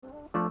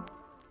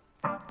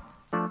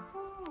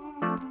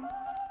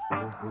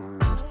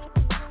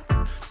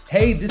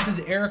Hey, this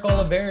is Eric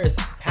Oliveris,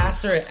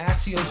 pastor at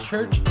Axios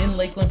Church in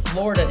Lakeland,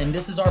 Florida, and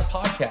this is our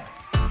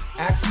podcast.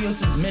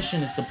 Axios'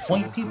 mission is to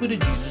point people to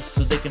Jesus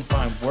so they can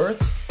find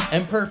worth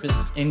and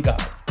purpose in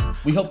God.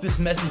 We hope this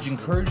message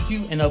encourages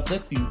you and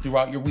uplifts you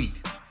throughout your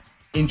week.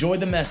 Enjoy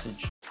the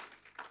message.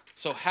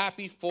 So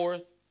happy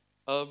 4th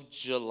of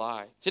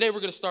July. Today we're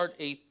going to start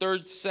a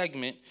third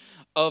segment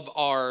of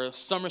our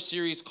summer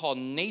series called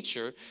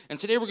Nature. And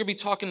today we're going to be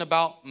talking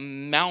about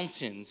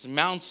mountains.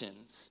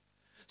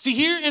 See,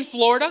 here in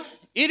Florida,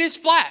 it is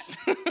flat.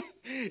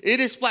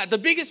 It is flat. The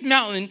biggest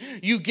mountain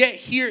you get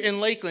here in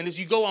Lakeland is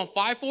you go on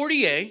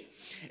 540A,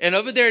 and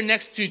over there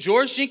next to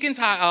George Jenkins,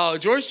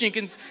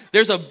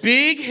 there's a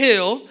big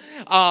hill,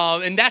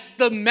 and that's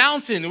the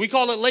mountain. We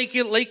call it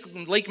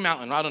Lake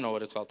Mountain. I don't know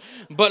what it's called,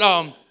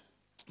 but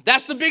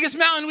that's the biggest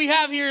mountain we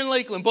have here in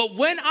Lakeland. But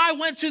when I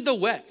went to the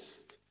west,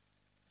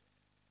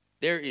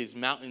 there is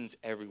mountains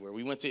everywhere.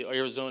 We went to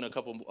Arizona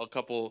a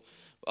couple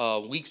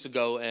weeks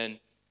ago, and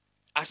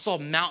I saw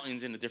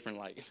mountains in a different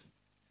light.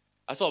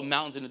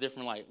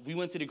 We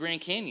went to the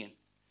Grand Canyon,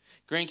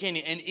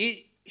 and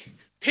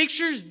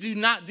pictures do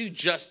not do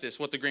justice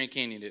what the Grand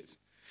Canyon is.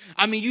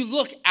 I mean, you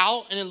look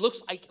out and it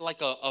looks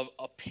like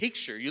a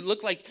picture. You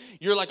look like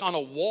you're like on a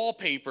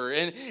wallpaper,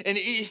 and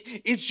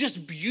it's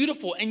just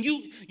beautiful. And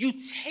you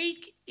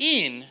take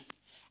in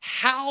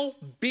how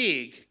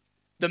big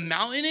the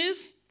mountain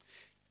is,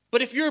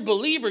 but if you're a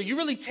believer, you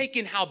really take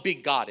in how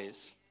big God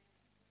is.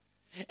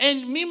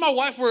 And me and my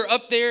wife were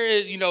up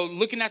there,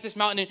 looking at this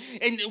mountain,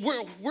 and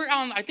we're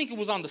on, I think it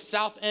was on the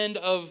south end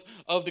of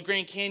the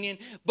Grand Canyon,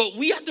 but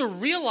we have to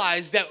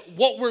realize that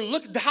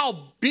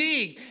how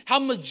big, how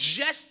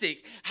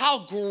majestic,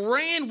 how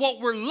grand what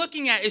we're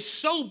looking at is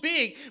so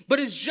big, but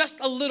it's just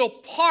a little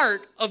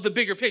part of the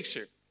bigger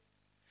picture.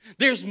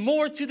 There's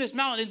more to this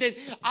mountain. And then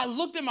I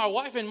looked at my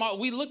wife, and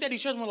we looked at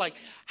each other, and we're like,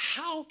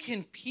 how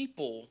can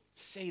people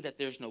say that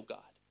there's no God?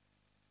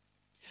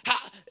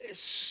 It's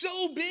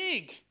so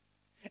big.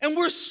 And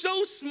we're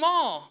so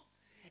small,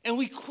 and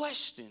we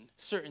question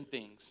certain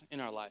things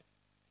in our life.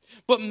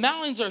 But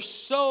mountains are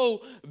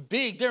so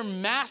big, they're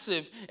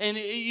massive, and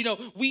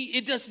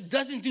it just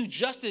doesn't do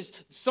justice,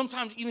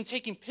 sometimes even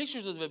taking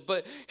pictures of it.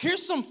 But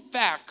here's some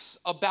facts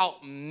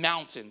about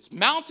mountains.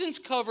 Mountains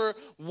cover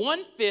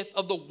 1/5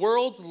 of the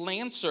world's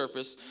land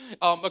surface,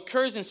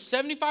 occurs in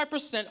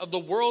 75% of the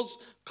world's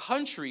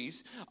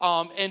countries,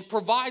 and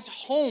provides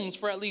homes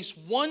for at least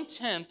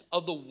 1/10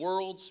 of the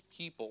world's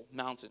people.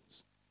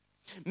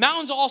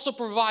 Mountains also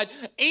provide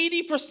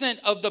 80%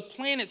 of the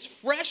planet's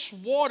fresh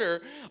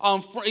water.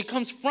 It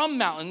comes from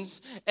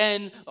mountains,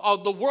 and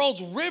the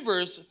world's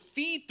rivers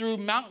feed through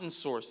mountain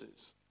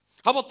sources.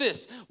 How about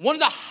this? One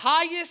of the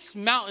highest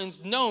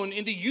mountains known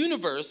in the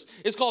universe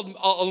is called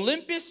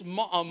Olympus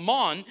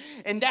Mons,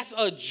 and that's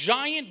a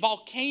giant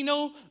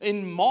volcano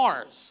in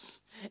Mars.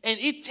 And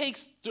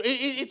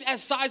it's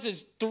as size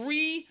as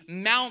 3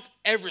 Mount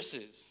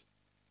Everests.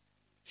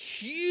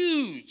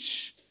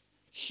 Huge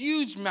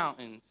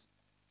mountains.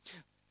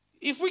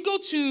 If we go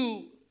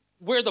to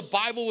where the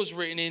Bible was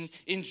written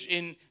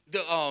in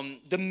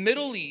the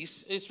Middle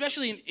East,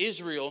 especially in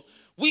Israel,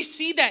 we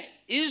see that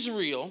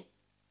Israel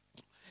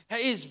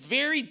is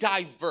very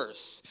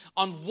diverse.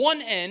 On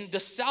one end, the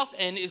south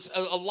end is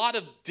a lot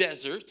of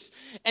deserts,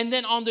 and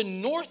then on the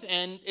north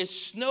end is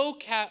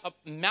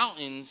snow-capped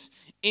mountains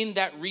in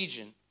that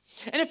region.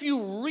 And if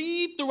you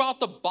read throughout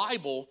the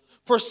Bible,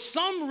 for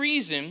some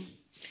reason,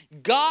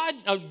 God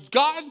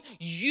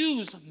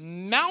used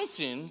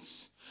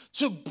mountains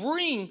to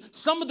bring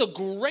some of the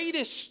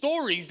greatest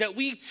stories that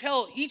we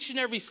tell each and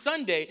every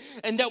Sunday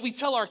and that we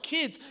tell our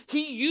kids.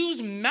 He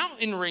used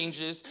mountain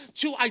ranges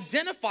to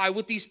identify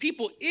with these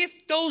people.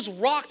 If those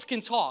rocks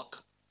can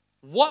talk,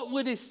 what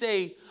would it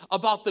say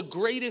about the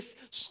greatest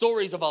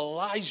stories of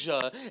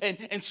Elijah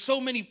and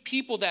so many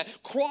people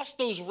that crossed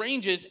those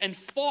ranges and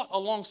fought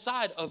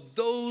alongside of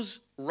those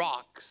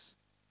rocks?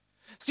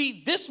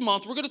 See, this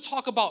month we're going to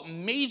talk about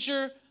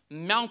major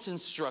mountain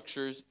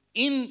structures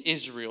in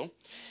Israel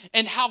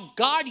and how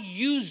God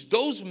used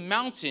those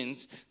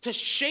mountains to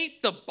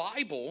shape the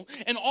Bible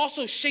and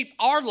also shape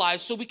our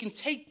lives so we can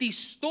take these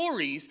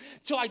stories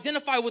to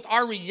identify with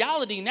our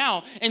reality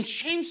now and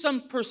change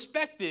some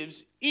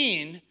perspectives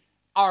in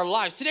our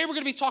lives. Today we're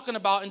going to be talking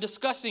about and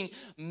discussing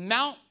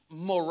Mount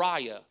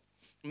Moriah.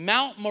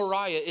 Mount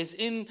Moriah is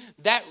in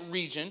that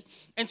region.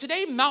 And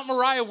today, Mount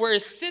Moriah, where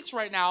it sits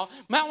right now,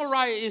 Mount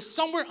Moriah is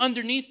somewhere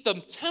underneath the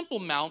Temple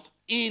Mount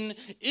in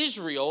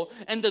Israel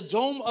and the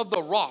Dome of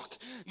the Rock.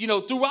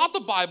 Throughout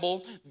the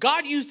Bible,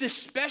 God used this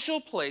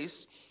special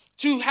place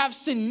to have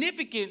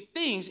significant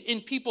things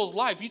in people's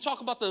life. You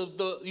talk about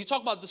you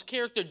talk about this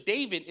character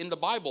David in the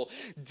Bible.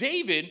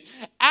 David,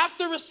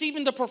 after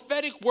receiving the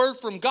prophetic word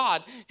from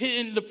God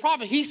in the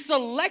prophet, he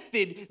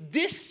selected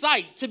this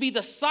site to be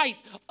the site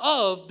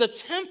of the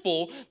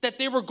temple that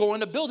they were going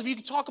to build. If you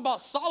could talk about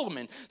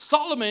Solomon,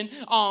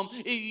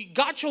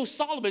 God chose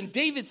Solomon,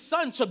 David's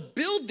son, to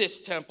build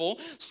this temple.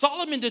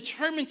 Solomon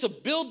determined to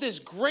build this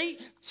great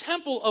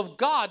temple of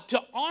God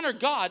to honor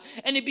God,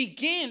 and it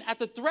began at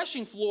the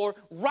threshing floor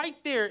right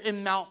there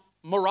in Mount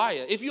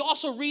Moriah. If you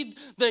also read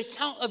the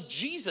account of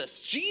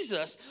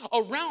Jesus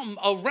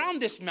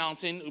around this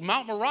mountain,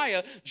 Mount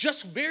Moriah,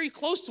 just very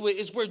close to it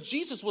is where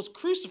Jesus was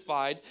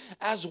crucified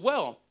as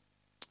well.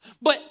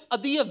 But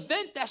the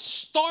event that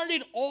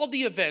started all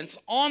the events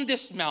on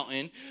this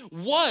mountain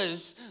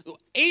was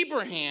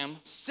Abraham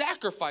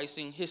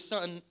sacrificing his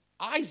son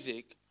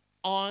Isaac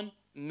on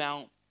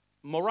Mount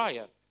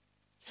Moriah.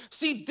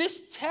 See,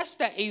 this test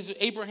that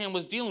Abraham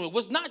was dealing with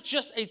was not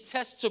just a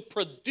test to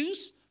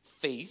produce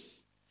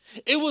faith,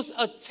 it was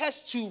a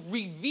test to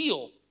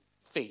reveal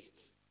faith.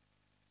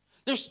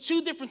 There's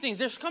two different things.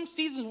 There's come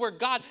seasons where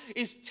God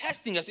is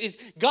testing us.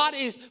 God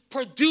is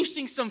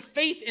producing some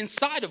faith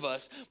inside of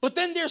us. But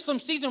then there's some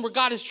season where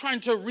God is trying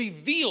to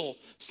reveal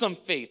some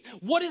faith.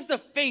 What is the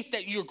faith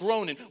that you're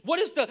growing in? What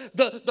is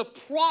the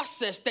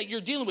process that you're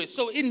dealing with?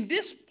 So in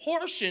this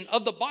portion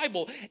of the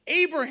Bible,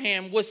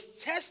 Abraham was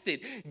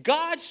tested.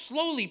 God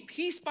slowly,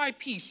 piece by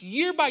piece,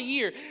 year by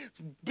year,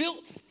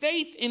 built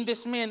faith in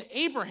this man,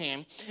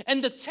 Abraham.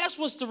 And the test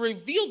was to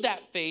reveal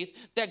that faith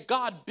that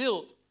God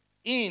built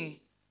in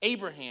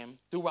Abraham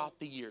throughout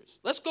the years.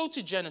 Let's go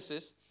to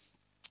Genesis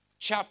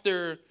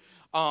chapter,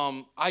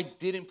 I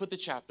didn't put the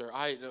chapter,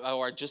 I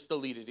just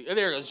deleted it.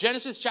 There it goes,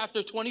 Genesis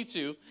chapter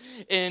 22,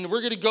 and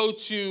we're going to go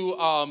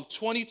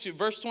to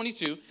verse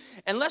 22,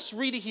 and let's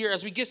read it here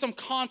as we get some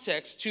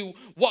context to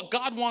what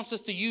God wants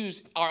us to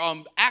use,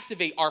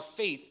 activate our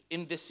faith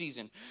in this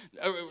season.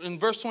 In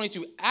verse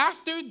 22,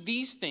 after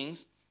these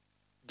things,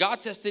 God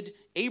tested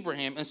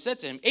Abraham and said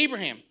to him,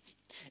 Abraham,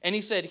 and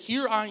he said,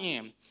 here I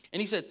am. And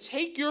he said,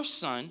 take your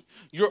son,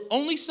 your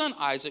only son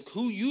Isaac,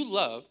 who you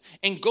love,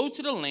 and go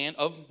to the land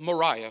of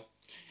Moriah,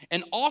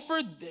 and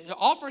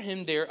offer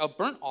him there a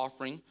burnt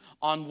offering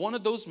on one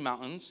of those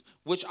mountains,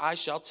 which I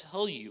shall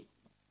tell you.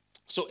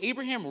 So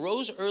Abraham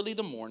rose early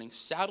the morning,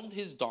 saddled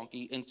his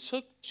donkey, and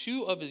took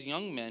 2 of his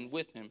young men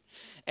with him,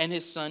 and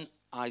his son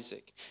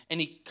Isaac. And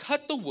he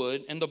cut the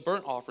wood and the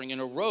burnt offering and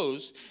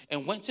arose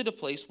and went to the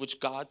place which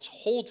God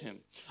told him.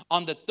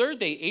 On the 3rd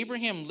day,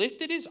 Abraham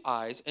lifted his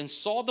eyes and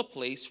saw the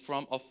place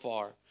from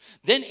afar.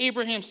 Then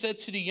Abraham said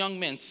to the young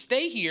men,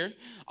 stay here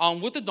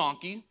with the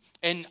donkey,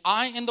 and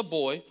I and the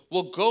boy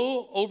will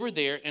go over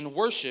there and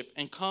worship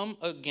and come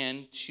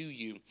again to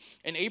you.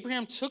 And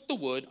Abraham took the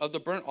wood of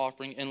the burnt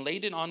offering and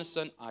laid it on his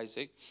son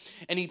Isaac.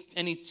 And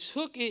he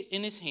took it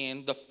in his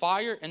hand, the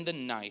fire and the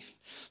knife.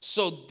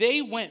 So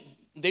they went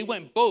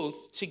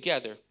both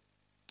together.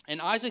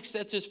 And Isaac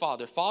said to his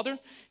father, Father,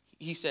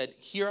 he said,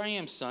 here I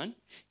am, son.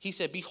 He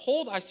said,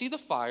 behold, I see the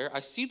fire, I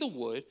see the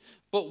wood,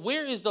 but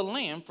where is the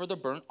lamb for the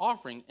burnt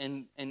offering?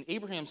 And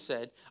Abraham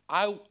said,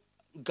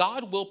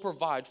 God will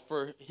provide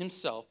for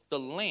himself the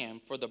lamb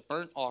for the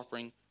burnt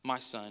offering, my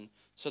son.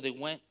 So they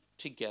went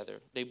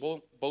together. They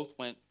both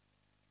went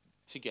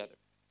together.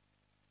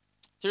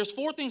 So there's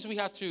 4 things we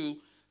have to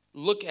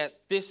look at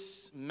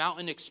this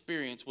mountain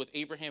experience with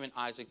Abraham and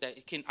Isaac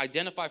that can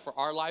identify for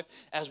our life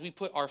as we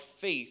put our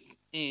faith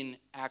in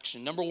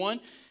action. Number 1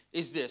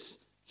 is this.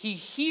 He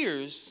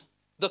hears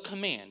the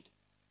command.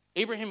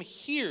 Abraham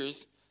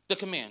hears the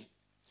command.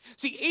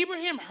 See,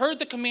 Abraham heard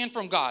the command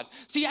from God.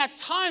 See, at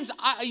times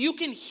you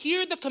can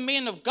hear the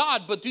command of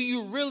God, but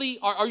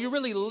are you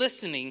really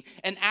listening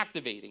and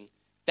activating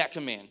that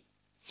command?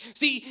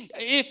 See,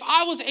 if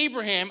I was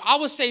Abraham, I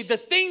would say the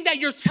thing that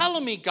you're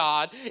telling me,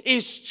 God,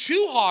 is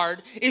too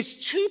hard,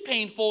 is too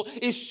painful,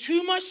 is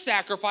too much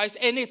sacrifice,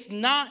 and it's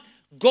not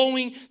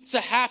going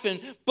to happen.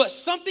 But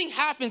something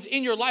happens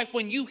in your life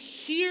when you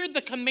hear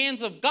the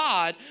commands of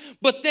God,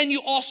 but then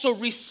you also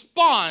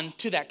respond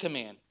to that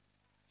command.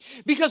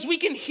 Because we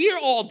can hear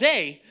all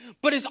day,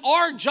 but it's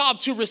our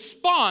job to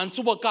respond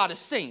to what God is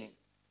saying.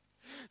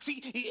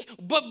 See,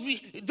 but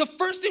the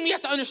first thing we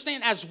have to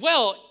understand as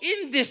well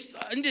in this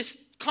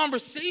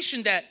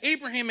conversation that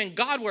Abraham and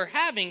God were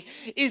having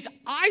is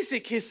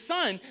Isaac, his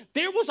son.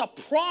 There was a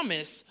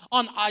promise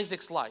on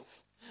Isaac's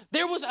life.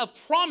 There was a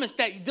promise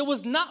that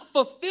was not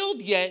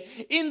fulfilled yet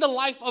in the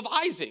life of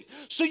Isaac.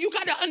 So you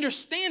got to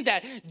understand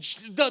that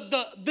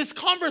this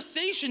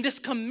conversation, this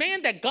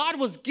command that God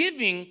was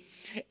giving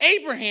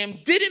Abraham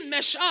didn't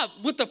mesh up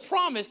with the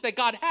promise that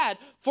God had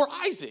for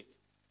Isaac.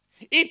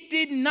 It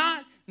did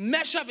not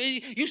mesh up.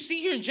 You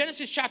see here in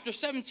Genesis chapter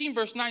 17,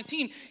 verse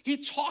 19, he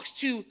talks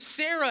to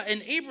Sarah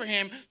and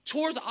Abraham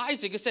towards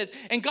Isaac. It says,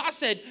 and God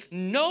said,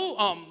 no,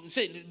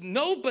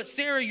 but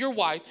Sarah, your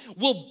wife,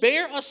 will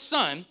bear a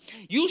son.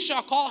 You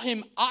shall call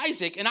him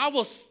Isaac, and I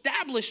will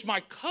establish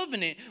my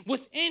covenant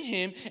within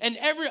him and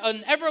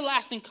an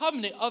everlasting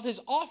covenant of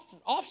his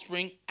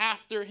offspring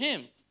after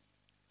him.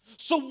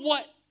 So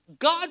what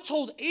God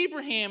told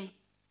Abraham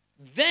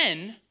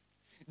then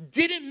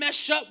didn't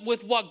mesh up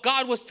with what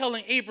God was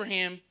telling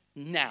Abraham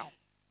now.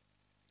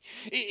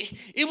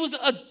 It was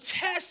a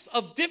test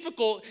of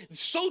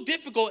so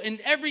difficult in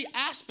every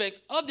aspect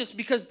of this,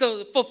 because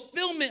the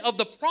fulfillment of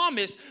the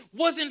promise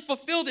wasn't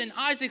fulfilled in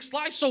Isaac's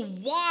life. So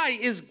why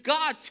is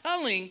God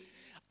telling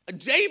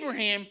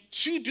Abraham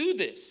to do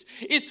this?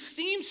 It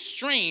seems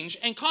strange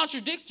and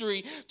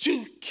contradictory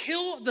to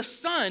kill the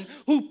son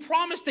who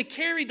promised to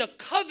carry the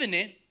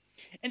covenant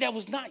and that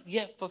was not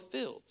yet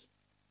fulfilled.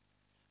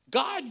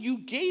 God, you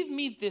gave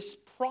me this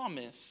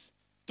promise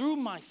through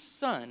my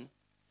son,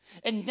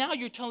 and now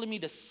you're telling me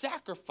to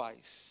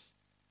sacrifice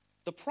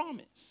the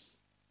promise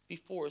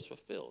before it's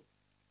fulfilled.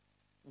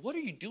 What are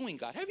you doing,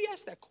 God? Have you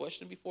asked that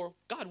question before?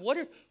 God, what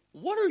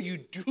are you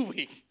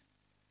doing?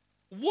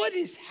 What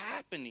is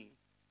happening?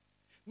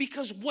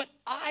 Because what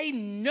I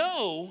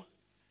know,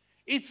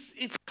 it's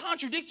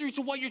contradictory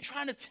to what you're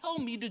trying to tell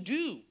me to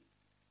do.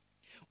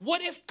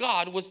 What if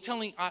God was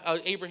telling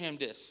Abraham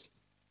this?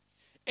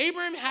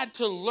 Abraham had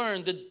to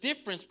learn the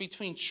difference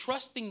between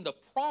trusting the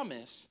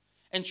promise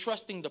and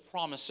trusting the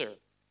promiser.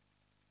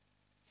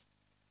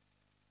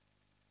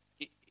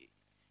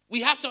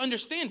 We have to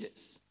understand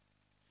this.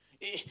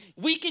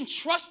 We can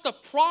trust the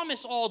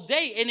promise all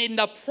day, and in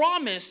the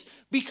promise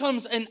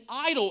becomes an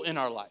idol in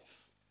our life.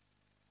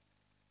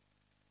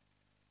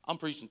 I'm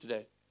preaching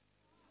today.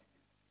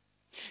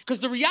 Because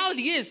the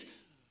reality is,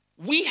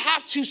 we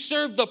have to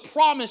serve the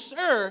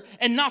promiser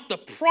and not the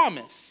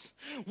promise.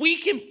 We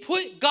can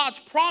put God's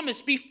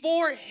promise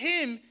before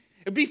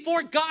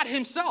God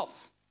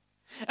himself.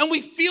 And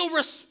we feel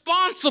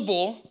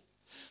responsible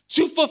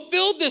to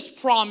fulfill this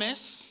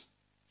promise,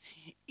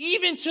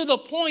 even to the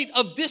point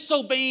of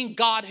disobeying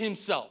God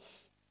himself.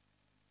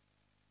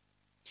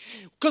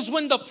 Because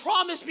when the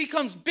promise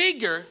becomes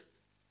bigger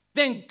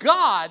than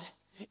God,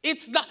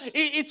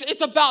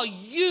 it's about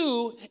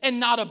you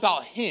and not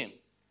about him.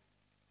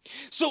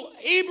 So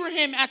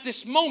Abraham at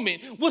this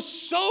moment was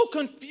so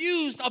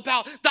confused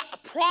about the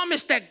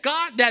promise that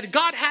God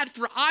had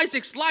for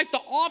Isaac's life, the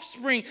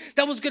offspring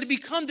that was going to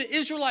become the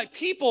Israelite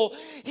people.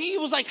 He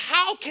was like,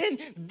 how can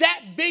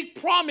that big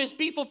promise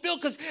be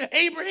fulfilled? Because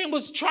Abraham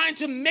was trying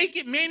to make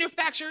it,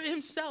 manufacture it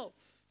himself.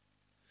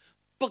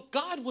 But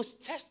God was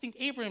testing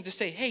Abraham to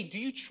say, hey, do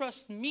you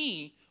trust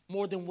me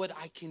more than what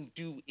I can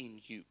do in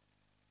you?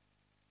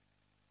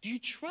 Do you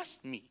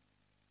trust me?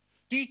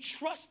 Do you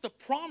trust the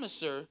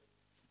promiser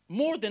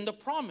more than the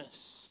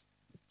promise?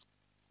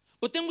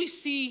 But then we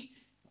see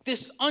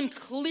this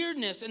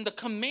unclearness in the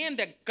command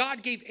that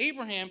God gave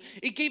Abraham.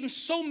 It gave him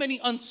so many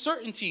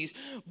uncertainties.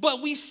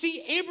 But we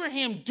see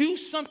Abraham do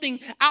something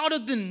out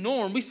of the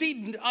norm. We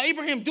see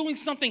Abraham doing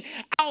something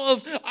out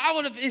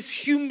of his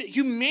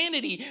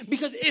humanity.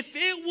 Because if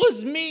it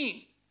was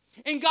me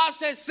and God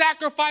said,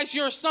 sacrifice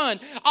your son,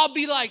 I'll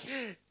be like,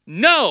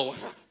 no,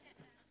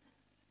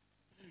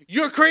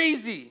 you're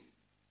crazy.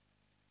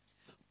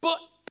 But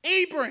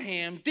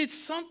Abraham did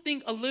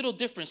something a little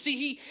different.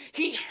 See,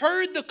 he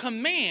heard the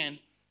command,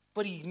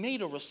 but he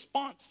made a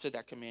response to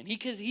that command.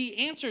 Because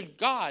he answered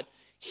God,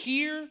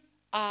 here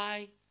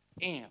I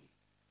am.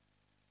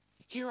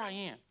 Here I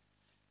am.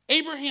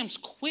 Abraham's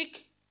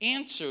quick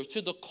answer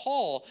to the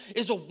call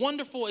is a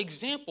wonderful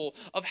example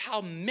of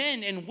how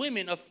men and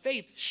women of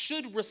faith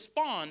should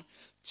respond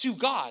to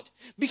God.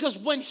 Because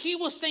when he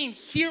was saying,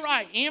 here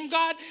I am,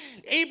 God,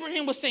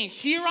 Abraham was saying,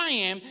 here I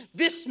am.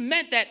 This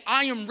meant that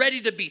I am ready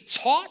to be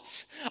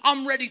taught.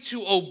 I'm ready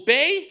to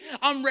obey.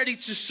 I'm ready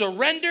to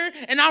surrender.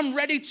 And I'm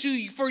ready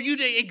for you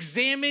to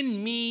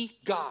examine me,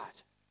 God.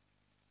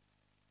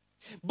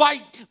 By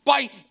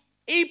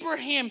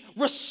Abraham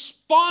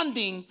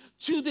responding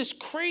to this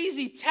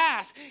crazy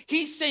task,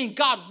 he's saying,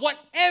 God,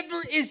 whatever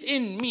is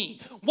in me,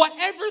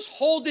 whatever's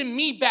holding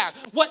me back,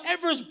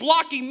 whatever's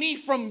blocking me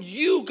from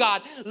you,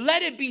 God,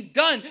 let it be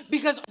done.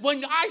 Because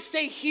when I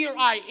say here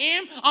I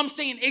am, I'm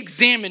saying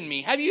examine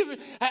me. Have you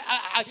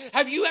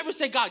ever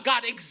said, God,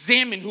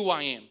 examine who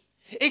I am.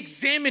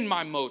 Examine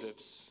my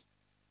motives.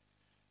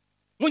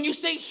 When you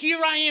say,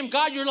 here I am,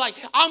 God, you're like,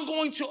 I'm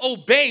going to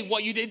obey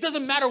what you did. It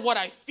doesn't matter what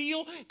I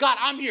feel. God,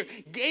 I'm here.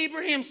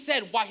 Abraham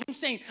said, while him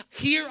saying,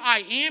 here I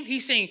am,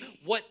 he's saying,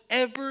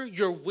 whatever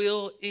your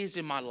will is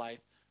in my life,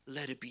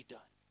 let it be done.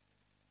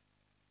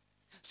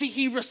 See,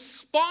 he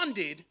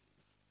responded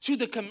to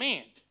the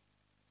command.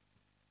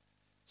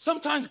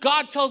 Sometimes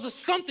God tells us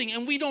something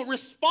and we don't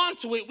respond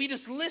to it. We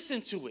just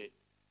listen to it.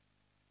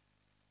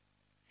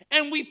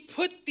 And we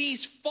put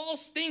these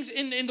false things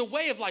in the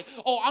way of like,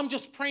 oh, I'm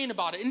just praying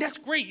about it. And that's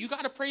great. You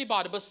got to pray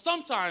about it. But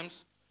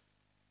sometimes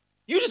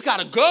you just got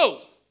to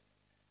go.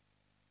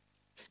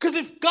 Because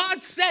if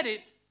God said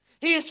it,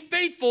 he is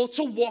faithful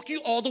to walk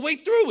you all the way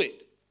through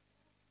it.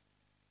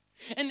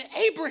 And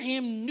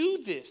Abraham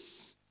knew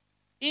this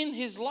in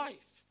his life.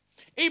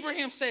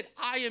 Abraham said,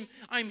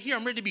 I'm here.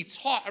 I'm ready to be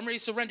taught. I'm ready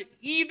to surrender.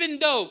 Even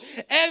though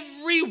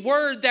every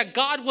word that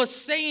God was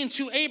saying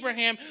to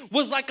Abraham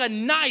was like a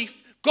knife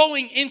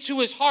going into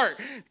his heart.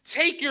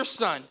 Take your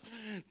son.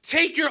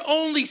 Take your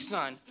only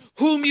son,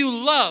 whom you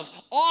love,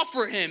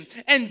 offer him.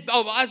 And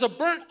as a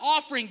burnt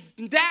offering,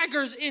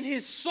 daggers in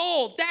his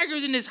soul,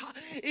 daggers in his heart.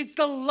 It's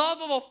the love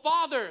of a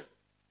father.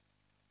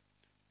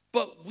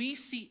 But we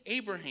see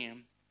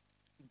Abraham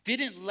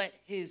didn't let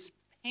his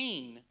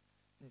pain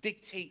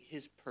dictate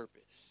his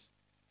purpose.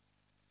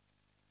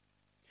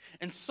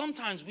 And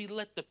sometimes we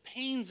let the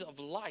pains of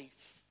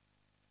life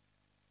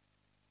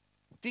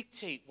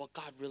dictate what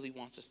God really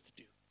wants us to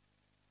do.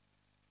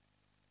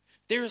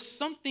 There is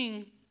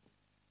something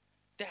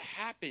that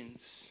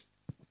happens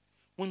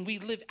when we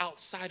live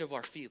outside of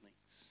our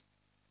feelings.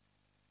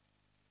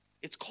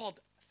 It's called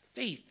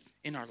faith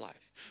in our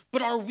life.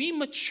 But are we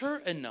mature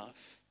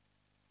enough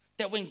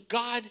that when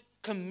God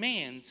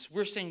commands,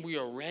 we're saying we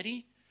are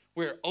ready,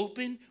 we're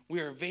open,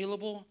 we're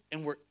available,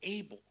 and we're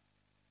able?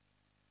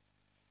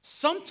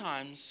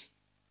 Sometimes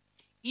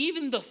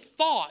even the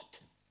thought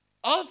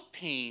of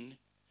pain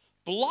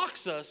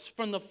blocks us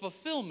from the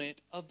fulfillment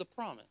of the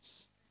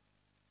promise.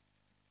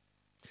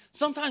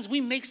 Sometimes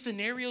we make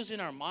scenarios in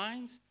our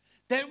minds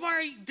that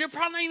they're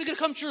probably not even going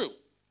to come true.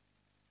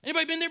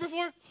 Anybody been there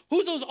before?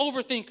 Who's those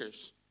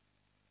overthinkers?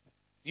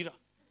 You know,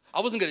 I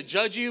wasn't going to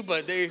judge you,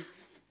 but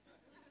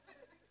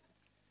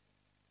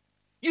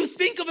you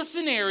think of a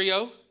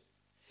scenario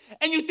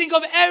and you think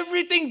of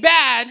everything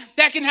bad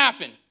that can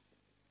happen.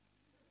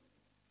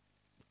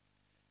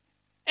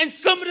 And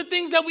some of the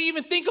things that we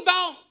even think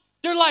about,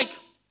 they're like,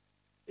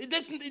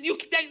 that's not going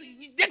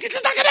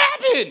to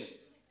happen.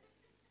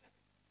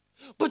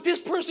 But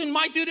this person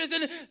might do this.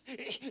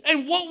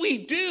 And what we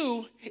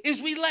do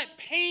is we let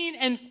pain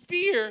and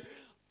fear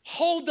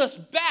hold us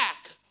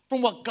back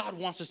from what God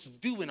wants us to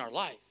do in our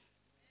life.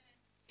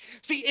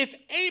 See, if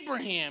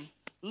Abraham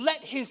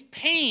let his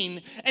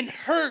pain and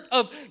hurt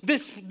of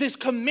this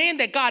command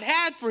that God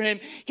had for him,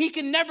 he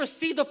can never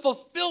see the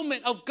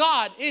fulfillment of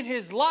God in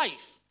his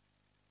life.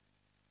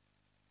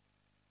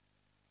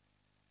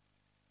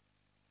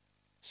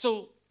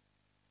 So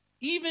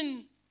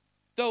even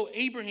though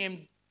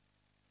Abraham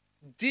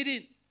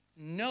didn't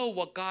know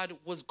what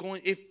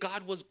if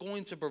God was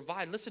going to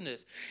provide, listen to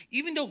this.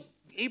 Even though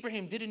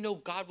Abraham didn't know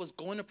God was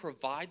going to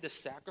provide the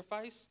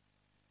sacrifice,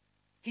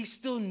 he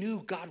still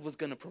knew God was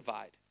going to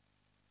provide.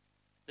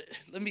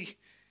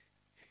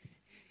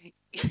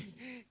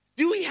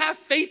 Do we have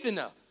faith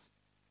enough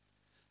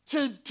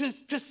to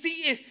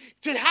see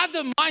to have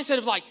the mindset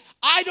of like,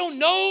 I don't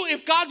know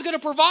if God's going to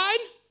provide,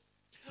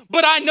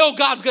 but I know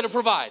God's going to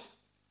provide?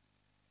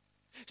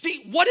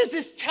 See, what does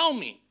this tell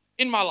me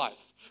in my life?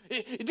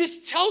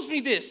 This tells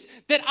me this,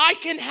 that I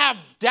can have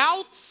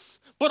doubts,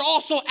 but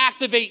also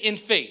activate in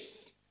faith.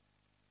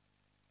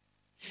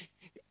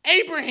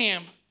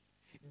 Abraham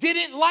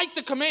didn't like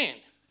the command,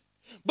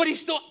 but he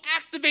still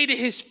activated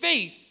his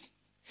faith,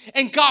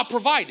 and God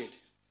provided.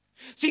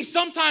 See,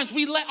 sometimes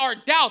we let our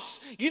doubts,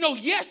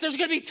 yes, there's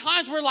going to be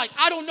times where like,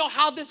 I don't know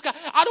how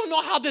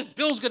this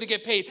bill's going to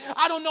get paid.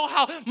 I don't know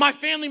how my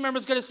family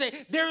member's going to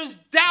say. There is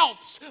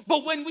doubts,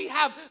 but when we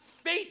have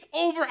faith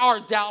over our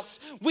doubts,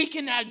 we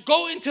can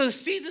go into the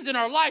seasons in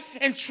our life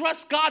and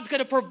trust God's going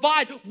to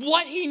provide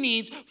what he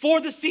needs for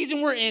the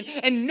season we're in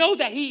and know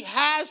that he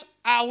has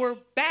our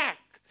back.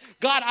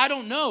 God, I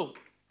don't know.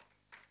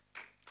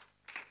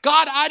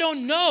 God, I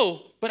don't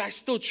know, but I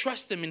still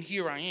trust him, and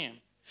here I am.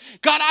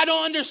 God, I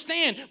don't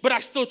understand, but I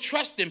still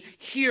trust him.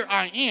 Here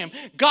I am.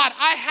 God,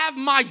 I have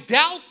my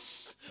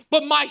doubts,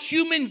 but my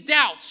human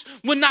doubts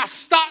will not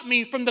stop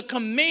me from the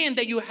command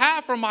that you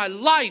have for my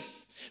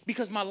life,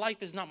 because my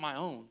life is not my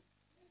own.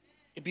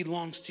 It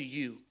belongs to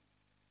you.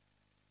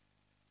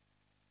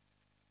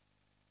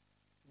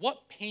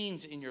 What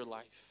pains in your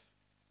life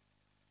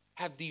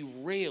have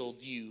derailed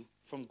you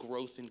from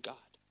growth in God?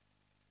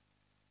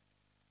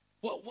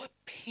 What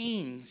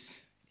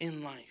pains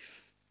in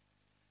life?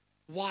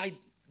 Why,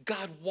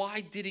 God,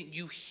 why didn't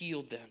you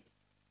heal them?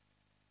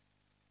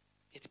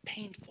 It's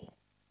painful.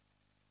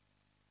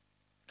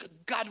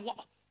 God,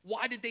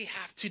 why did they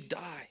have to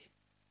die?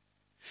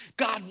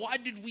 God,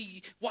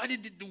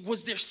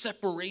 was there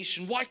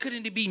separation? Why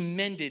couldn't it be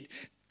mended?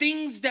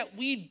 Things that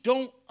we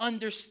don't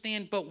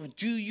understand, but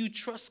do you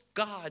trust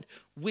God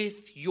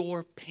with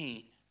your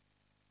pain?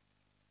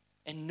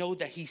 And know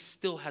that he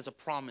still has a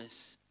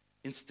promise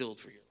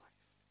instilled for your life.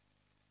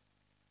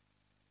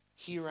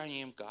 Here I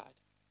am, God.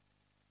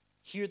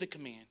 Hear the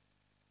command.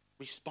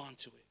 Respond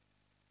to it.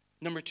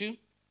 Number 2,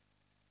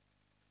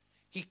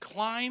 he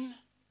climbed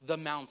the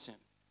mountain.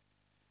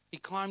 He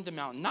climbed the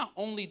mountain. Not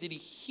only did he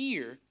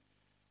hear,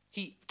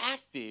 he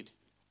acted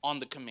on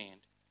the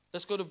command.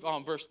 Let's go to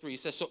verse 3. It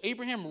says, so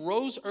Abraham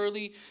rose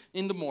early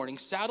in the morning,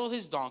 saddled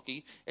his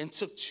donkey, and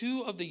took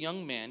 2 of the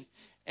young men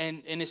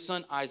and his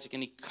son Isaac.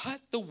 And he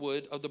cut the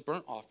wood of the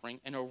burnt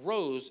offering and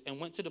arose and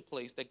went to the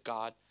place that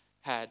God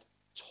had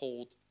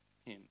told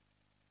him.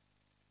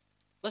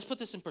 Let's put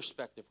this in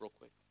perspective real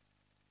quick.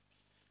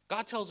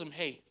 God tells him,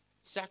 hey,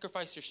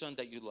 sacrifice your son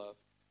that you love.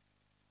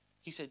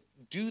 He said,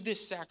 do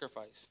this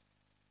sacrifice.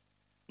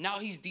 Now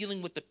he's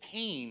dealing with the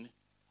pain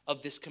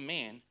of this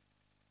command.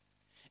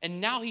 And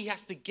now he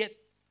has to get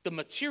the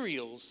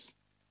materials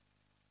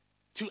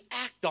to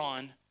act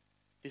on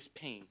this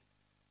pain.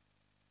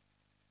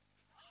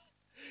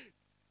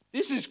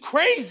 This is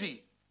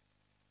crazy.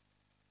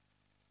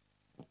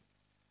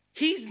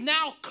 He's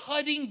now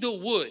cutting the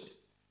wood,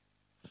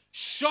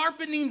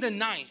 sharpening the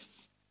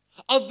knife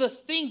of the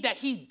thing that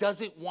he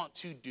doesn't want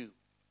to do.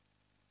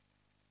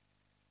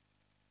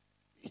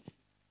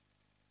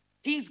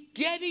 He's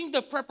getting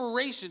the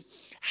preparation.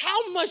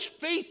 How much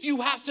faith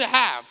you have to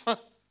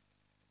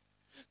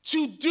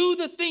do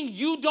the thing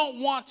you don't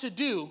want to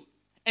do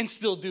and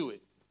still do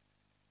it.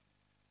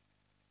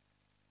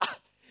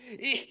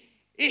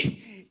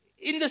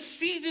 In the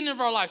season of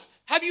our life,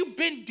 have you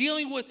been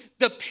dealing with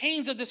the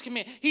pains of this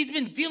command? He's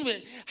been dealing with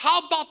it.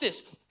 How about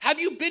this? Have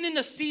you been in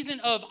a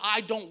season of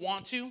I don't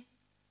want to?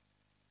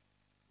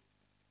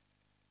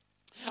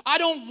 I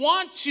don't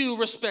want to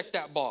respect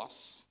that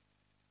boss.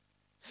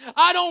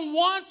 I don't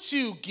want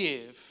to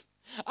give.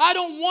 I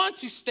don't want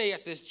to stay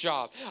at this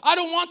job. I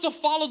don't want to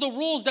follow the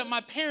rules that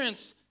my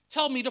parents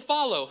tell me to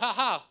follow. Ha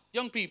ha,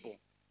 young people.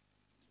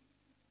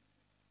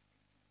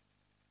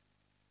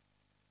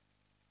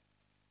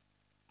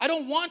 I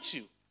don't want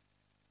to.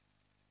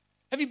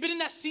 Have you been in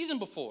that season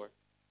before?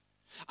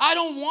 I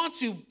don't want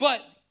to,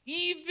 but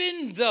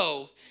even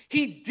though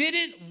he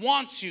didn't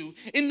want to,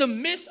 in the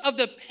midst of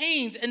the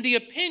pains and the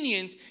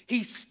opinions,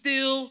 he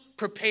still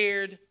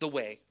prepared the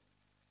way.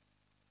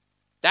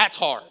 That's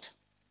hard.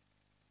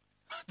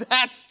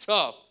 That's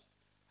tough.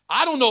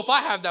 I don't know if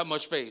I have that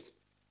much faith.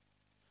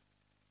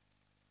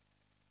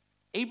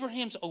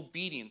 Abraham's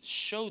obedience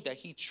showed that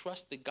he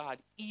trusted God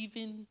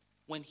even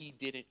when he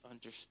didn't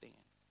understand.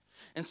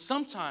 And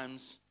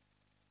sometimes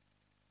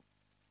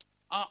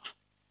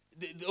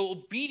the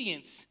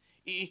obedience,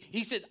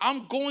 he says,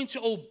 I'm going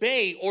to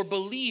obey or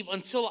believe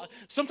until,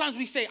 sometimes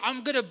we say,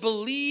 I'm going to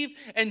believe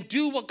and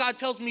do what God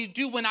tells me to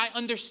do when I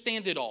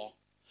understand it all.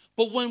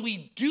 But when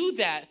we do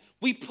that,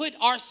 we put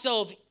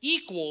ourselves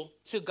equal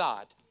to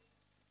God.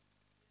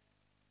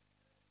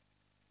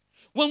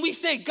 When we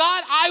say,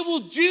 God, I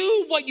will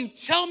do what you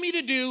tell me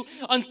to do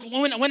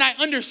when I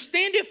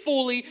understand it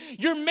fully,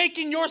 you're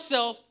making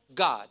yourself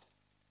God.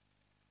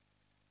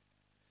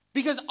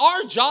 Because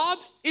our job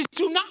is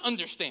to not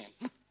understand.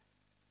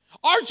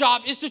 Our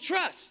job is to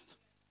trust,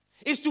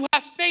 is to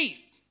have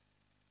faith,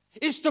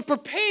 is to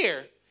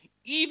prepare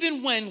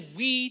even when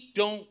we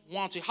don't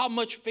want to. How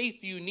much faith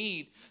do you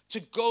need to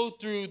go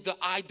through the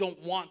I don't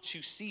want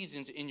to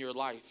seasons in your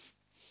life?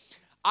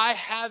 I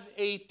have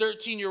a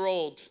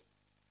 13-year-old.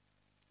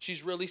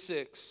 She's really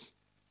 6.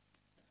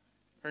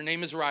 Her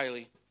name is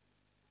Riley.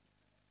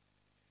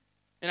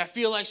 And I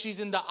feel like she's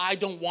in the I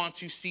don't want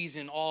to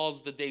season all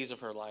the days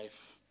of her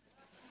life.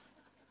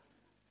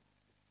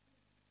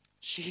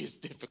 She is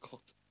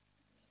difficult.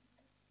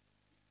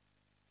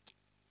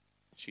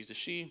 She's a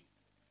she.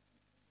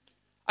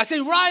 I say,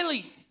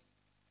 Riley,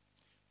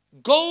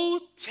 go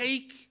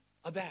take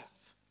a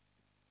bath.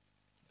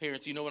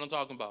 Parents, you know what I'm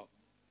talking about.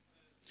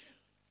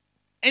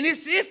 And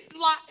it's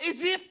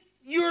as if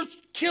you're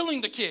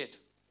killing the kid.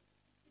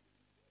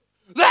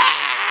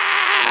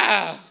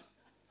 Ah!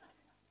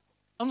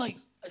 I'm like,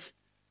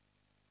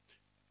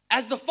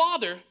 as the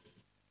father,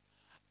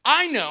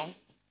 I know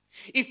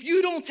if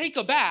you don't take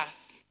a bath,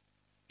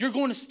 you're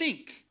going to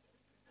stink.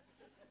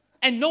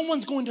 And no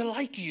one's going to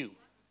like you.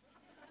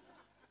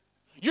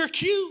 You're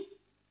cute.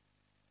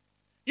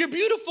 You're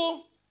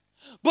beautiful.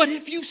 But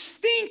if you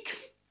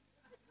stink,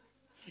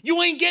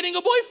 you ain't getting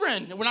a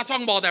boyfriend. We're not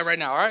talking about that right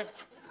now, all right?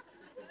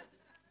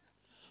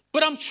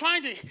 But I'm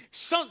trying to,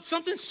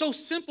 something so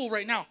simple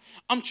right now.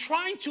 I'm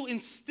trying to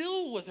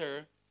instill with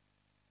her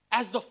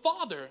as the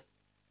father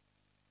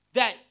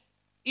that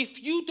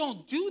if you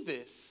don't do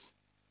this,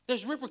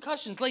 there's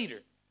repercussions later.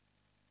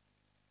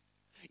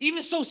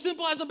 Even so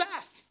simple as a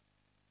bath.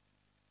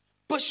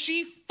 But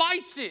she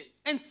fights it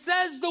and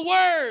says the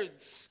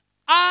words,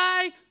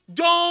 I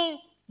don't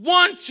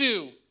want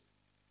to.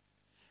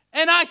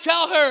 And I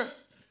tell her,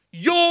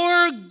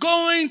 you're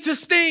going to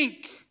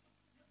stink.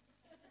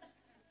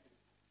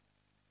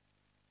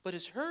 But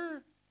it's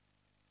her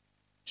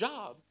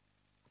job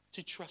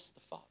to trust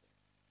the Father.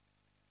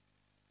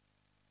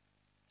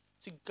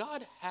 See,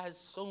 God has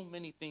so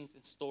many things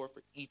in store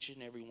for each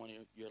and every one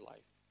of your life.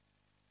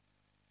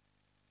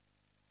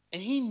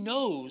 And he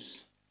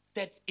knows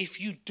that if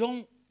you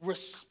don't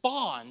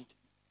respond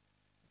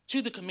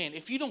to the command,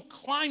 if you don't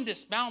climb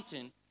this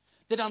mountain,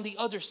 that on the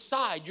other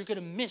side, you're going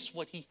to miss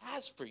what he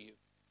has for you.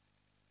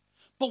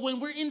 But when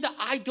we're in the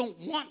I don't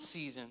want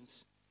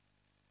seasons,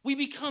 we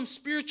become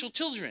spiritual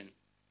children.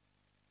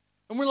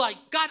 And we're like,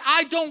 God,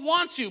 I don't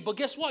want to, but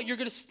guess what? You're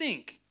going to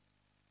stink.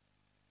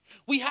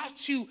 We have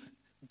to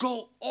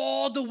go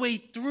all the way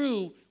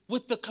through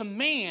with the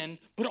command,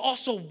 but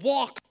also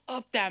walk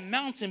up that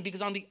mountain,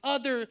 because on the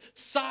other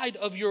side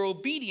of your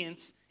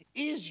obedience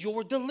is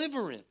your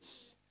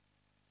deliverance.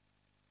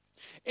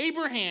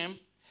 Abraham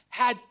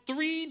had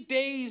 3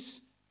 days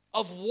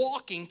of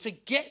walking to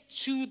get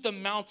to the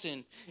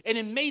mountain, and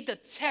it made the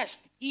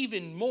test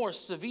even more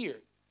severe.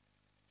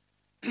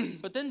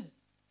 But then,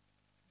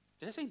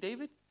 did I say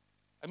David?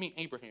 I mean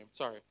Abraham,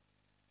 sorry.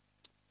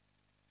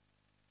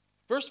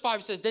 Verse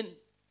 5 says, then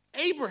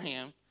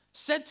Abraham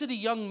said to the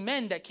young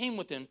men that came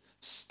with him,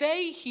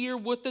 "Stay here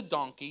with the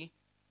donkey,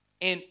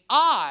 and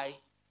I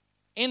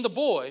and the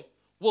boy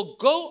will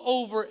go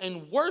over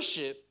and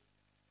worship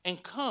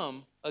and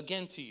come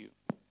again to you."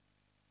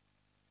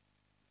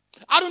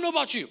 I don't know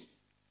about you,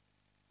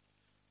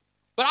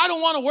 but I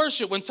don't want to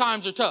worship when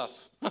times are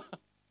tough.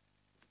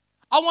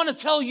 I want to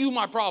tell you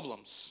my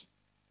problems.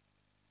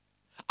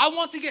 I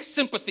want to get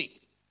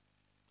sympathy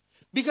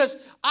because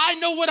I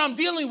know what I'm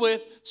dealing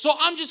with, so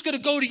I'm just going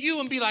to go to you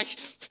and be like,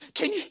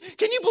 can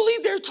you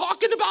believe they're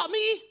talking about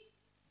me?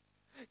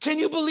 Can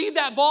you believe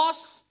that,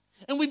 boss?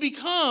 And we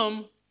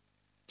become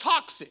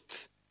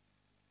toxic.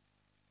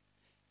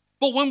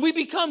 But when we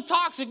become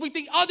toxic, we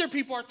think other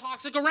people are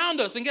toxic around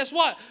us. And guess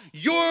what?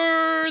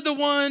 You're the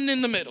one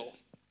in the middle.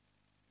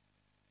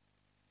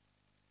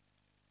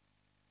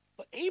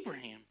 But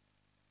Abraham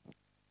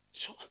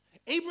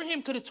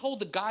could have told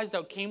the guys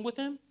that came with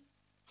him,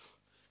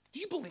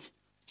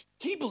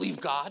 can you believe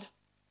God?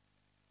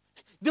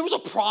 There was a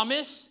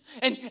promise,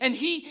 and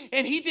he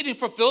didn't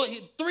fulfill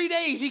it. 3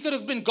 days, he could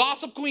have been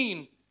gossip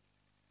queen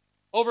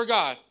over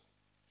God.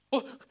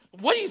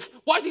 Why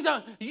is he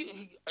done?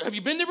 Have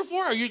you been there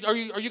before? Are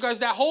you guys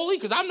that holy?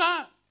 Because I'm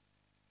not.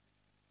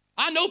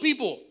 I know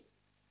people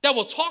that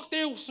will talk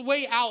their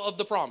way out of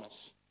the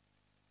promise.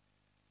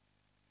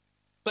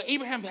 But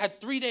Abraham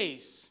had 3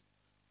 days.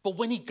 But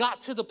when he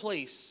got to the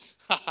place,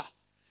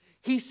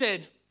 he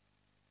said,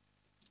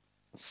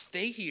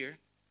 "Stay here.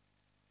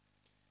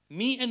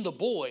 Me and the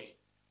boy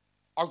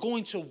are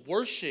going to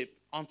worship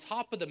on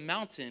top of the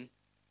mountain.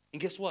 And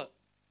guess what?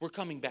 We're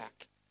coming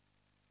back."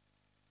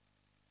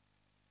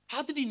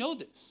 How did he know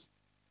this?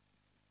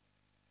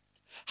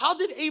 How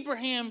did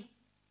Abraham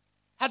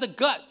have the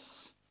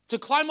guts to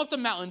climb up the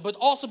mountain, but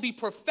also be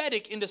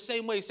prophetic in the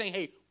same way, saying,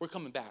 "Hey, we're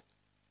coming back"?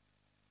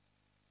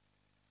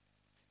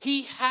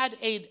 He had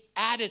an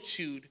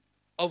attitude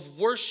of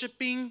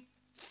worshiping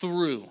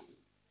through.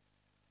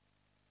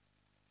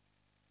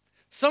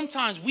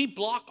 Sometimes we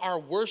block our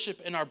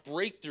worship and our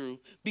breakthrough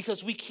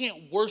because we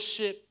can't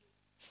worship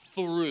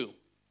through.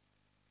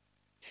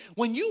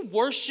 When you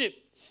worship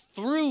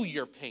through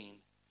your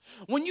pain,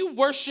 when you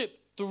worship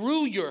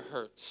through your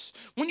hurts,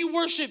 when you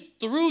worship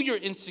through your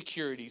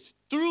insecurities,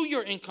 through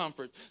your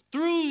discomfort,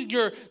 through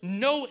your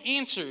no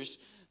answers,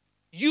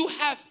 you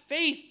have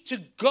faith to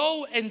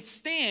go and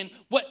stand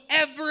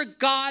whatever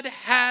God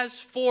has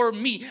for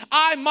me.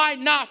 I might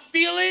not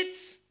feel it,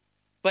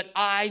 but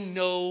I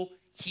know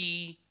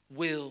He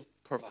will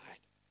provide.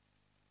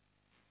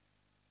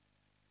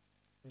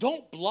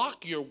 Don't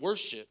block your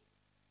worship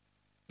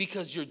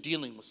because you're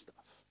dealing with stuff.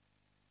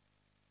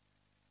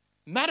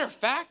 Matter of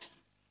fact,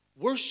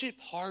 worship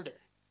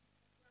harder.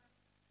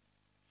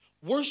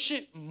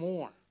 Worship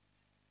more.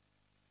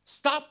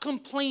 Stop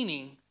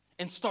complaining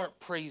and start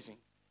praising.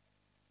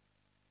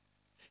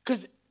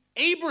 Because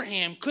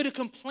Abraham could have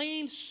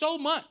complained so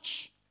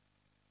much,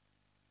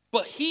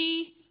 but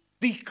he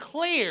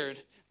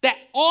declared that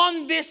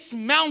on this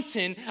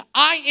mountain,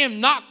 I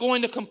am not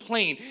going to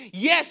complain.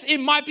 Yes, it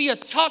might be a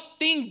tough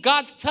thing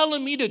God's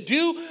telling me to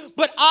do,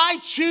 but I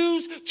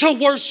choose to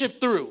worship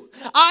through.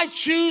 I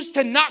choose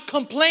to not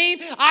complain.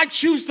 I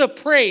choose to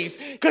praise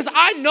because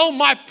I know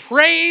my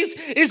praise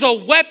is a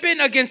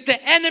weapon against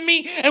the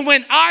enemy. And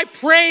when I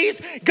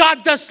praise,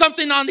 God does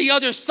something on the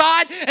other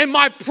side, and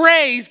my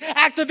praise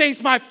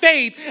activates my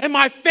faith, and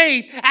my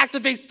faith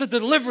activates the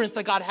deliverance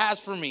that God has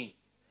for me.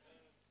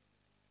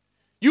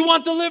 You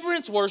want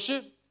deliverance?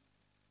 Worship.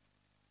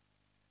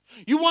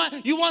 You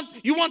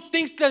want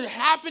things to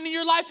happen in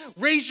your life?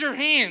 Raise your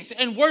hands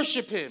and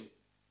worship Him.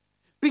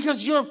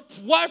 Because your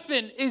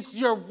weapon is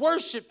your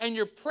worship and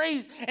your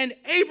praise. And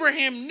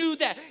Abraham knew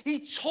that.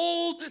 He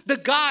told the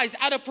guys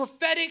at a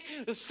prophetic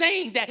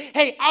saying that,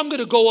 "Hey, I'm going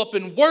to go up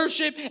and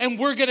worship and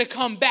we're going to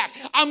come back.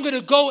 I'm going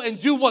to go and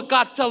do what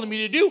God's telling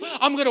me to do.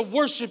 I'm going to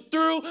worship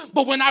through.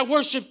 But when I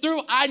worship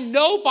through, I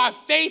know by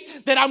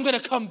faith that I'm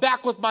going to come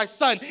back with my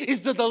son."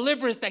 Is the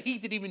deliverance that he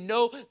didn't even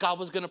know God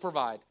was going to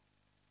provide.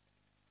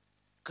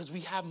 Because we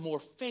have more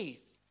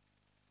faith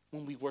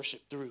when we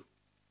worship through.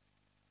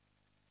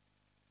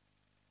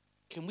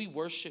 Can we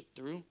worship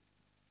through?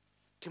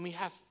 Can we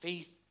have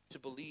faith to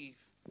believe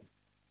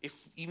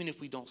even if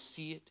we don't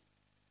see it?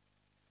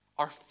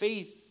 Our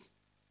faith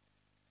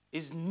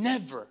is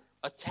never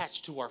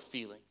attached to our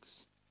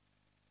feelings.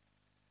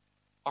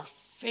 Our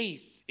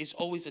faith is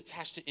always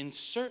attached to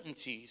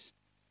uncertainties.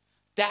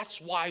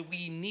 That's why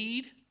we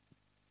need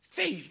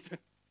faith.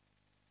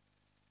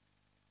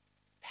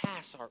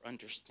 Pass our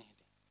understanding.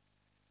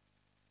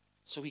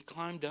 So he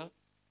climbed up.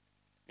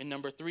 And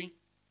number 3,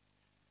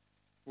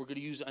 we're going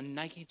to use a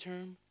Nike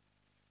term.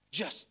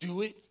 Just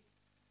do it.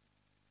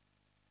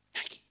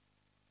 Nike.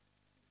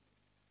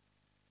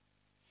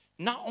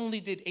 Not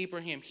only did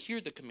Abraham hear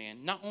the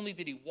command, not only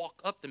did he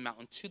walk up the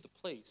mountain to the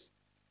place,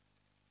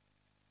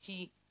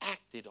 he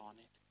acted on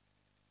it.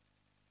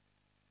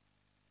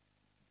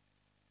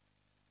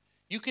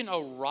 You can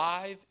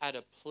arrive at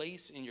a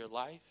place in your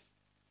life,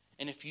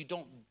 and if you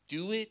don't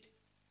do it,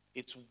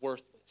 it's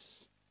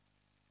worthless.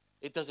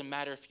 It doesn't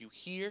matter if you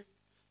hear,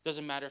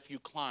 Doesn't matter if you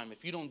climb.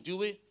 If you don't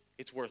do it,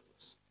 it's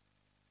worthless.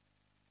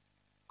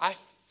 I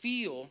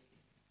feel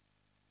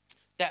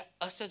that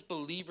us as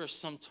believers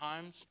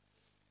sometimes,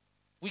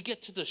 we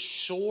get to the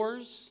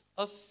shores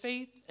of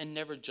faith and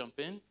never jump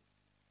in.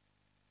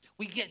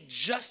 We get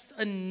just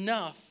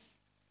enough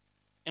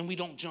and we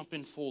don't jump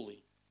in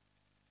fully.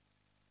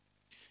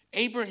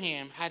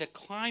 Abraham had to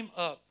climb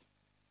up,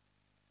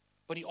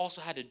 but he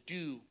also had to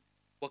do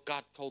what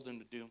God told him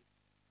to do.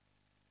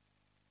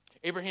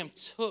 Abraham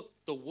took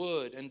the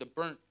wood and the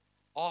burnt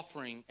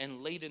offering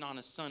and laid it on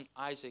his son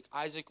Isaac.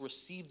 Isaac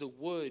received the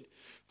wood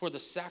for the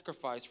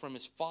sacrifice from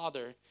his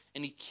father,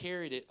 and he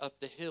carried it up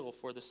the hill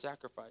for the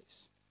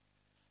sacrifice.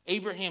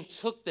 Abraham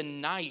took the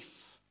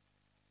knife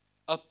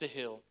up the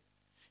hill.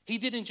 He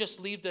didn't just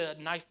leave the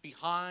knife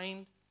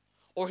behind,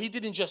 or he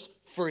didn't just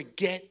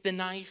forget the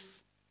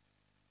knife.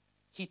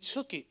 He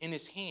took it in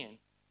his hand,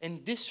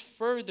 and this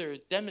further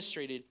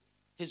demonstrated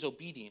his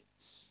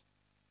obedience.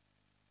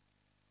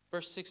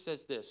 Verse 6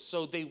 says this,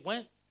 so they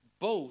went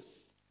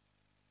both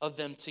of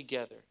them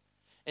together.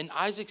 And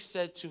Isaac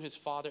said to his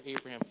father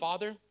Abraham,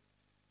 Father, he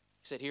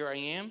said, here I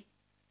am. And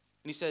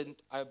he said,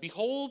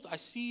 behold, I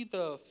see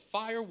the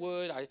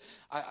firewood,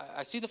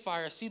 I see the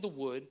fire, I see the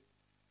wood,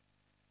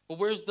 but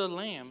where's the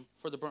lamb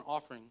for the burnt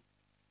offering?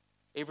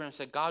 Abraham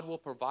said, God will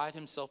provide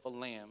himself a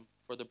lamb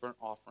for the burnt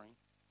offering.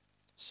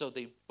 So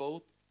they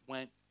both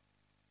went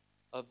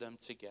of them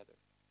together.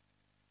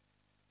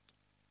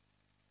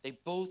 They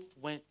both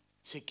went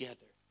together.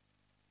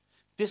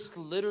 This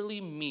literally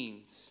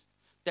means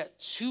that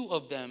two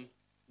of them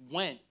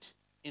went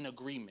in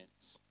agreement.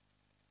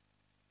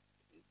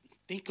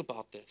 Think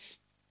about this.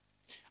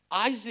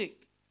 Isaac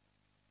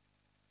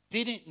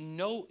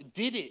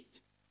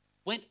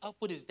went up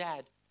with his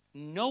dad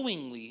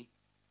knowingly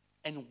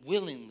and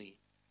willingly.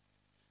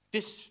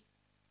 This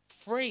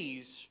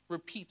phrase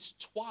repeats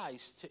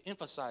twice to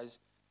emphasize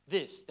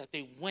this, that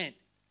they went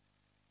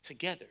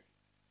together.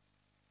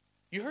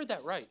 You heard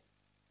that right.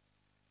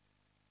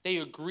 They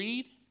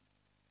agreed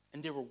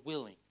and they were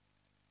willing.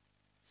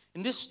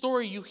 In this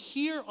story, you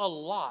hear a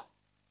lot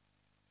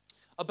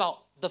about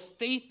the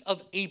faith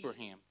of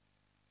Abraham,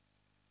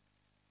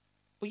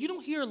 but you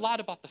don't hear a lot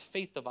about the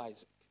faith of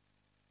Isaac.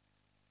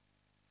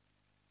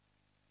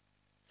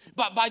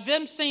 But by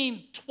them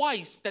saying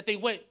twice that they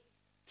went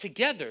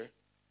together,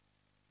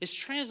 it's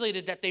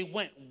translated that they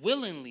went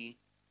willingly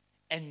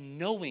and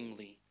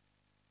knowingly.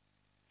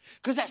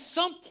 Because at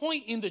some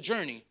point in the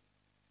journey,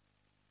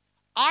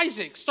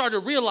 Isaac started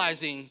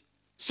realizing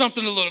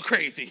something a little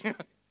crazy.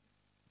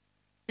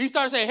 He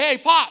started saying, hey,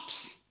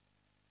 Pops,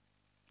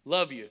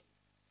 love you.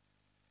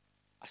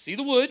 I see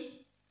the wood.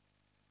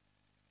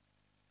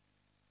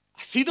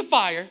 I see the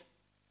fire.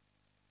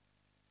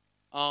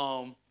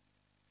 You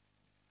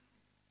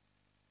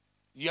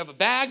have a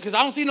bag? Because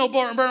I don't see no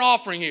burnt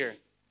offering here.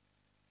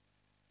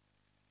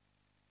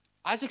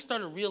 Isaac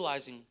started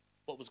realizing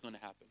what was going to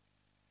happen.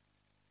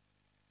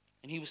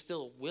 And he was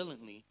still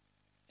willingly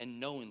and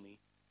knowingly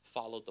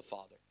followed the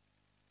Father.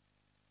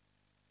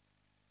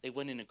 They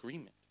went in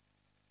agreement.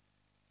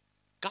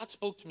 God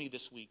spoke to me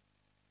this week.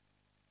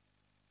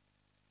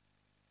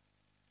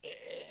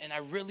 And I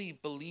really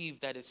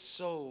believe that it's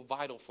so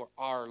vital for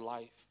our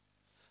life.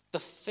 The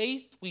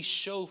faith we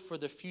show for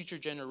the future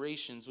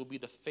generations will be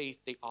the faith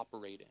they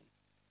operate in.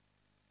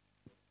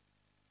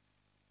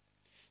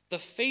 The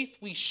faith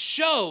we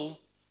show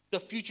the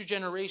future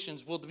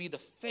generations will be the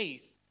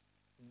faith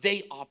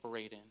they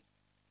operate in.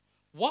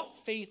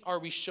 What faith are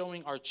we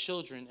showing our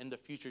children in the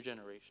future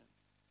generation?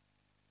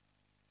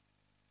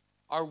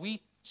 Are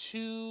we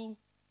too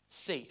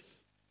safe?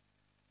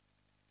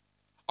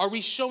 Are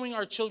we showing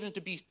our children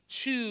to be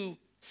too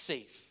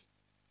safe?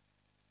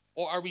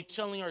 Or are we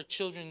telling our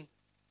children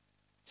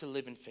to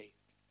live in faith?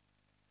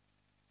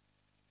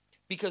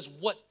 Because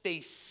what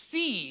they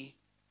see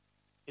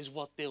is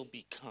what they'll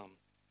become.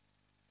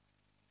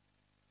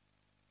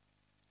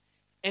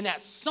 And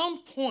at some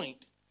point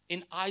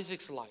in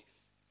Isaac's life,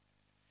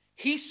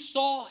 he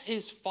saw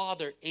his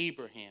father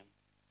Abraham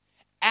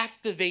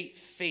activate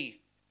faith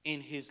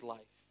in his life.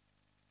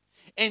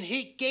 And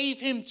it gave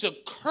him the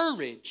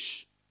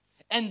courage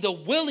and the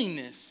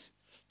willingness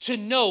to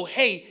know,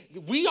 hey,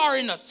 we are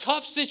in a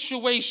tough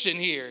situation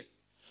here,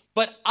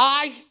 but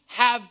I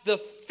have the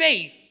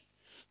faith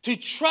to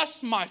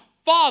trust my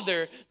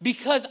father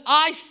because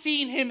I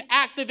seen him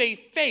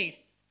activate faith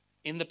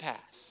in the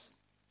past.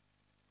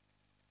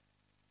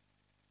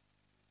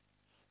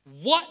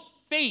 What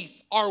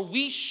faith are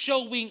we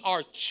showing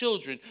our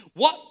children?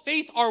 What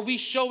faith are we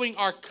showing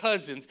our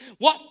cousins?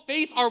 What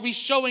faith are we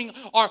showing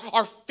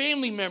our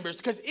family members?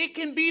 Because it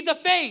can be the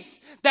faith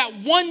that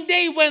one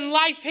day when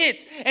life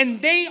hits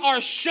and they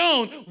are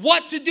shown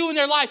what to do in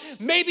their life,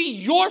 maybe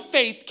your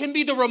faith can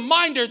be the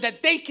reminder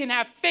that they can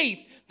have faith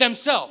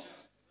themselves.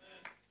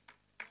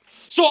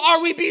 So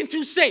are we being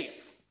too safe?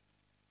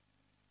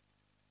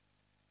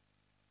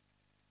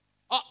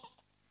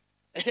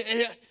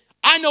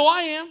 I know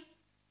I am.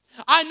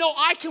 I know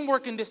I can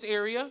work in this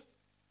area.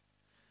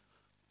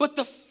 But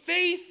the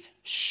faith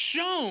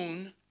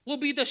shown will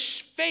be the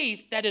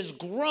faith that is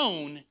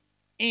grown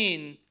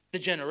in the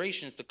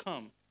generations to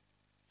come.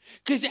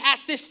 Because at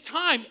this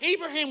time,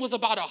 Abraham was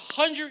about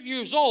 100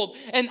 years old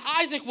and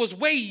Isaac was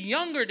way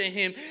younger than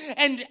him.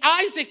 And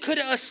Isaac could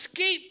have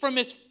escaped from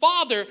his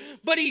father,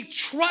 but he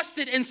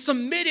trusted and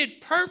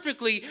submitted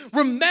perfectly,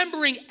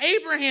 remembering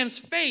Abraham's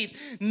faith,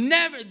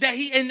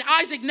 and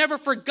Isaac never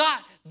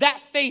forgot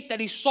that faith that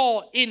he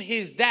saw in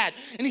his dad.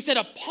 And he said,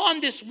 upon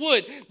this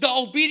wood, the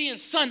obedient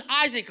son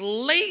Isaac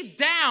laid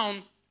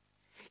down.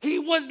 He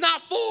was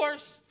not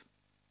forced.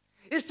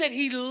 It said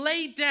he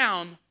laid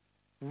down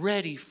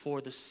ready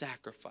for the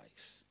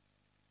sacrifice.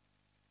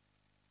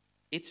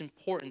 It's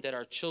important that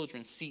our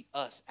children see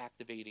us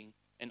activating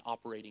and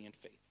operating in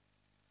faith.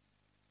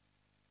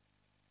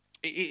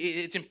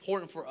 It's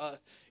important for us.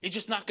 It's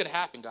just not going to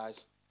happen,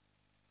 guys.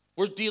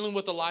 We're dealing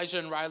with Elijah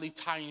and Riley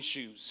tying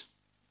shoes.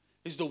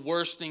 It's the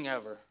worst thing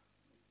ever.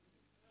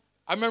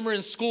 I remember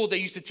in school, they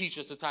used to teach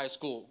us to tie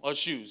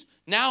shoes.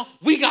 Now,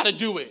 we got to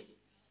do it.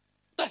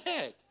 What the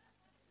heck?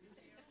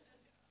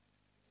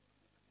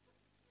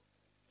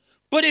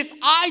 But if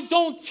I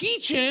don't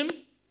teach him,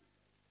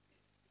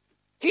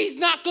 he's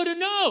not going to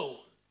know.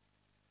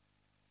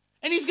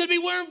 And he's going to be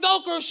wearing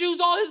Velcro shoes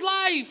all his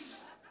life.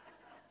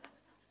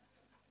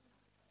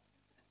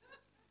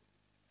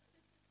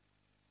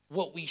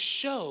 What we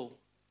show,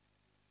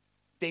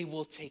 they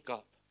will take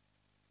up.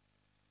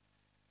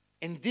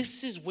 And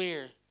this is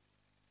where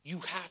you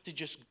have to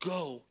just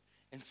go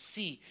and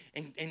see.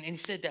 And he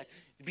said that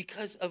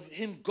because of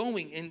him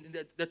going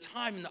and the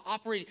time and the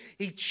operating,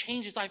 he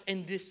changed his life.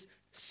 And this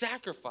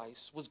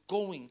sacrifice was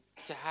going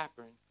to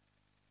happen.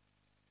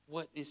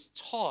 What is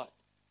taught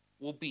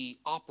will be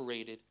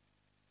operated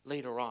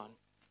later on.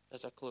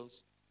 As I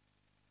close.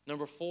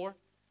 Number 4,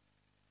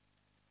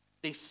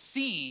 they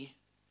see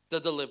the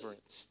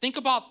deliverance. Think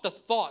about the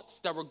thoughts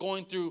that were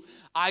going through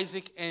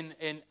Isaac and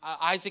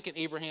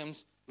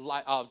Abraham's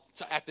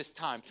at this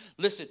time.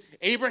 Listen,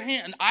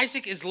 Abraham and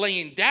Isaac is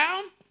laying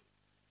down.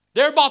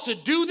 They're about to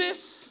do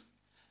this.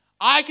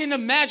 I can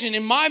imagine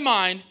in my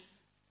mind,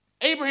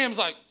 Abraham's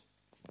like,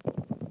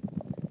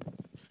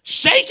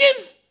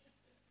 shaking?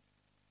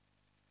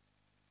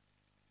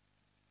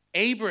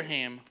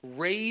 Abraham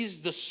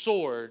raised the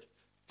sword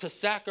to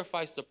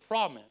sacrifice the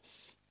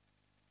promise.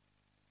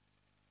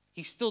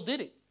 He still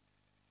did it.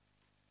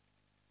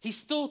 He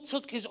still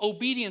took his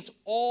obedience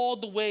all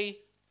the way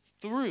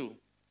through.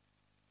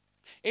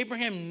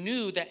 Abraham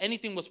knew that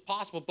anything was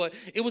possible, but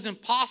it was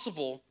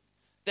impossible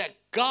that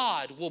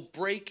God will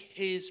break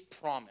his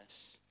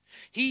promise.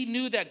 He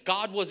knew that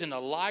God wasn't a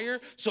liar,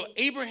 so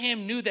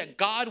Abraham knew that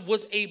God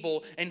was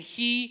able and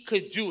he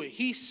could do it.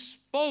 He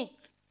spoke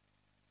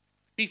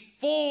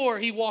before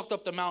he walked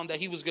up the mountain that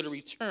he was going to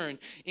return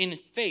in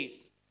faith.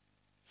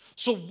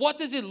 So what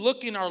does it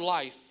look in our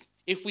life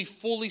if we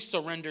fully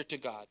surrender to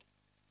God?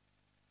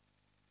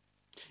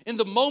 In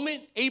the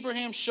moment,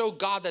 Abraham showed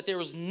God that there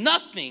was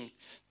nothing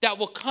that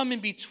will come in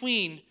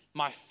between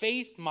my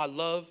faith, my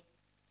love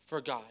for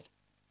God.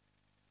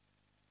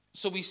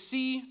 So we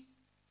see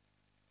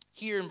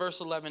here in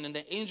verse 11, and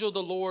the angel of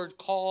the Lord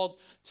called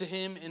to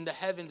him in the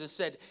heavens and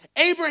said,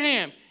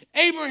 Abraham,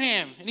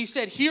 Abraham. And he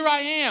said, here I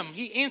am.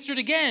 He answered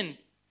again.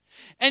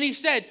 And he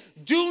said,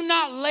 do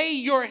not lay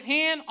your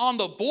hand on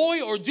the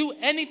boy or do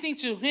anything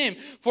to him,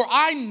 for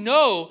I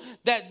know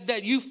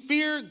that you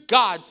fear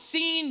God,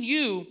 seeing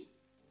you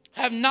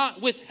have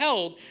not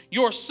withheld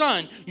your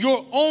son,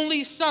 your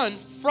only son,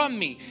 from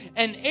me.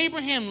 And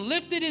Abraham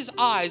lifted his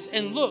eyes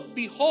and looked,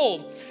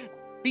 behold,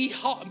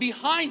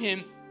 behind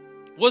him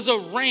was a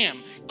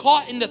ram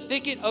caught in the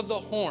thicket of the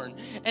horn.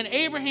 And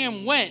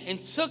Abraham went and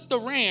took the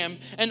ram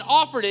and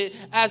offered it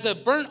as a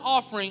burnt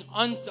offering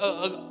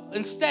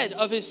instead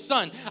of his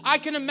son. I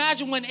can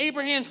imagine when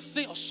Abraham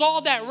saw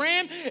that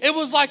ram, it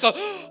was like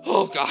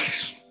oh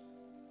gosh.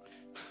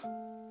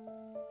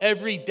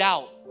 Every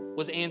doubt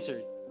was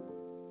answered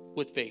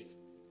with faith.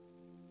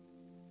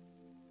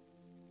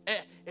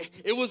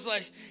 It was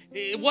like,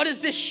 what does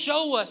this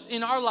show us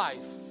in our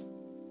life?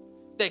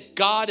 That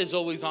God is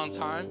always on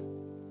time.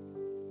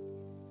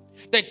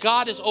 That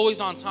God is always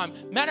on time.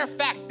 Matter of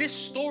fact, this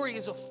story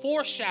is a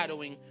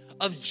foreshadowing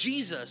of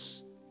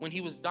Jesus when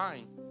he was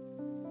dying.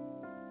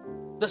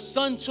 The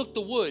son took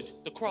the wood,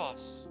 the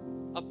cross,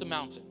 up the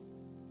mountain.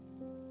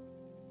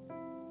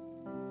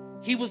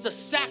 He was the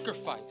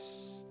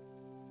sacrifice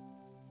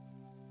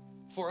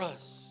for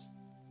us.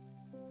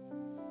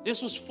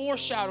 This was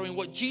foreshadowing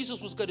what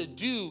Jesus was going to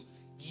do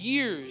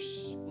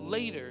years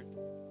later.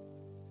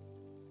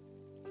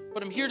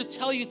 But I'm here to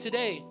tell you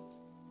today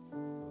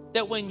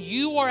that when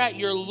you are at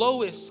your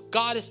lowest,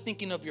 God is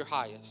thinking of your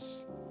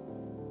highest.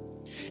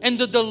 And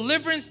the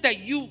deliverance that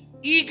you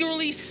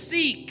eagerly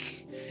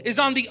seek is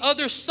on the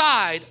other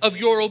side of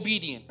your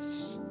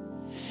obedience.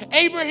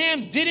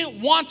 Abraham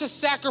didn't want to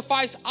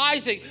sacrifice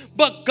Isaac,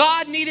 but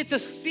God needed to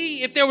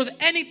see if there was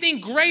anything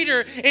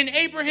greater in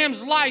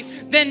Abraham's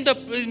life than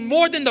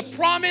more than the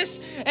promise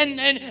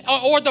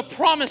or the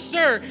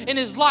promiser in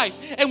his life.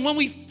 And when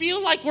we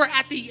feel like we're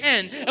at the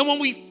end, and when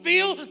we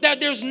feel that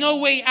there's no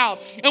way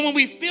out, and when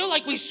we feel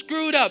like we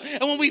screwed up,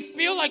 and when we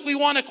feel like we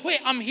want to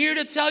quit, I'm here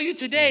to tell you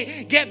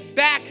today, get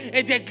back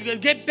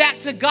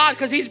to God,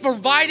 because he's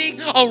providing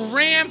a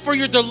ram for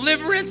your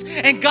deliverance,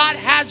 and God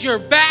has your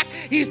back.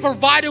 He's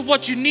provided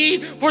what you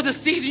need for the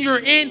season you're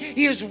in.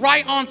 He is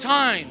right on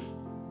time.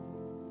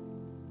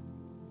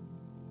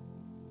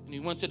 And he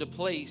went to the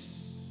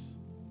place.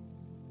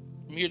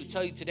 I'm here to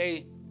tell you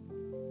today,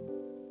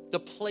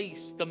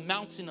 the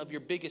mountain of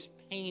your biggest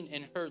pain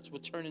and hurts will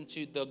turn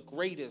into the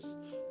greatest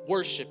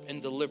worship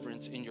and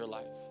deliverance in your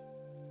life.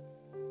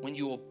 When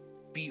you will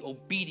be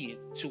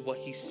obedient to what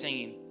he's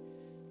saying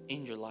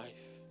in your life.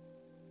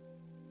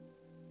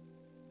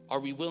 Are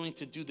we willing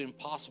to do the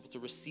impossible to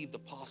receive the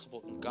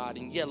possible in God?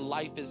 And yet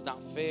life is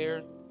not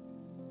fair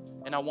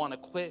and I want to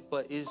quit,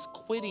 but is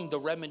quitting the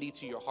remedy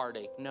to your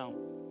heartache? No.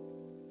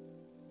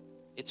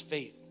 It's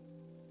faith.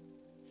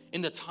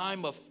 In the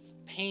time of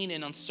pain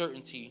and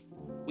uncertainty,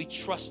 we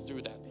trust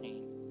through that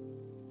pain.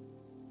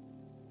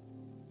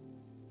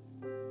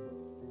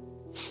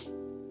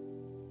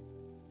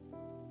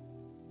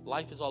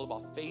 Life is all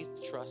about faith,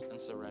 trust,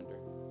 and surrender.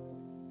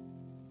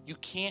 You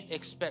can't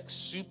expect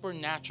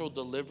supernatural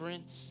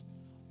deliverance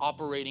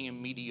operating in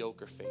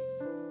mediocre faith.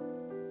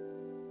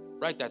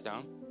 Write that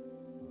down.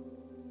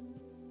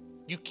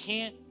 You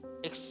can't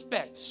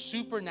expect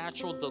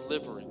supernatural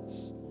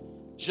deliverance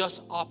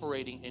just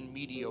operating in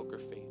mediocre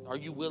faith. Are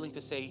you willing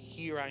to say,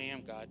 here I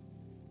am, God.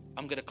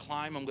 I'm going to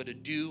climb, I'm going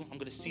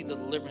to see the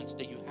deliverance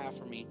that you have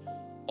for me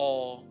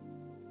all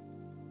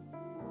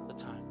the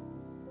time.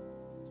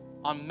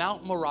 On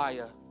Mount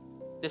Moriah,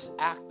 this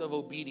act of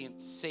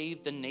obedience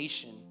saved the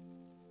nation.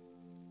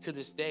 To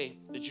this day,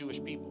 the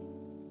Jewish people.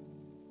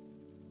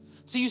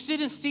 So you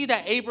didn't see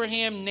that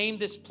Abraham named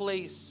this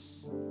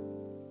place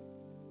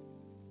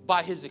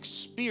by his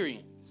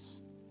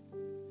experience.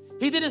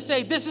 He didn't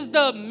say, this is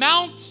the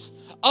mount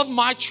of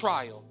my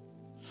trial,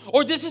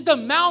 or this is the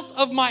mount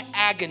of my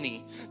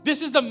agony.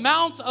 This is the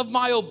mount of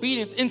my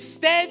obedience.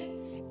 Instead,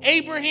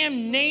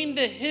 Abraham named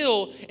the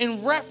hill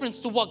in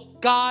reference to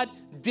what God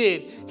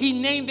did. He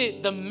named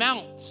it the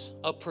Mount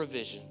of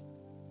Provision.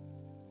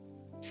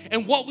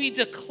 And what we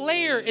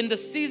declare in the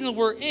season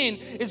we're in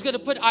is going to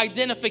put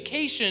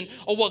identification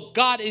of what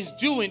God is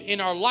doing in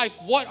our life.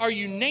 What are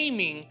you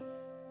naming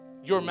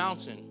your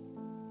mountain?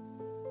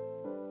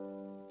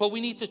 But we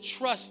need to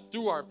trust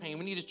through our pain.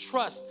 We need to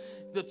trust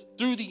that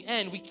through the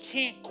end. We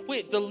can't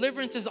quit.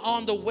 Deliverance is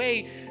on the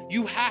way.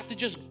 You have to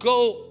just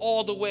go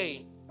all the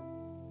way.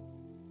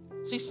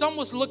 See, some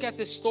would look at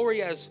this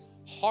story as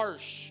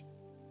harsh.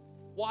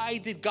 Why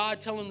did God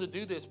tell him to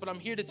do this? But I'm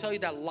here to tell you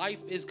that life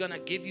is going to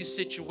give you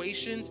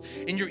situations,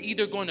 and you're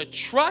either going to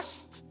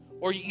trust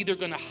or you're either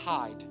going to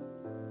hide.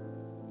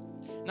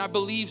 And I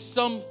believe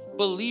some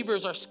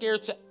believers are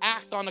scared to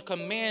act on a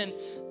command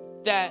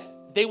that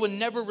they would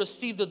never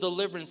receive the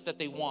deliverance that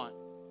they want.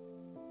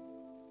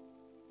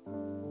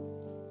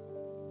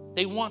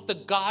 They want the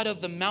God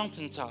of the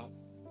mountaintop,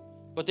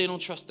 but they don't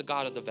trust the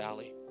God of the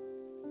valley.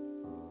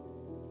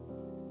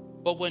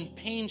 But when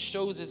pain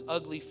shows its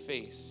ugly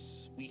face,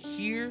 we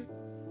hear,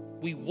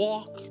 we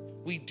walk,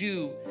 we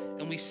do,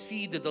 and we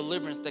see the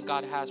deliverance that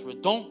God has for us.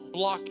 Don't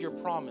block your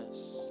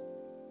promise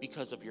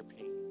because of your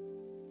pain.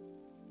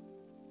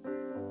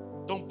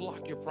 Don't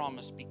block your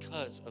promise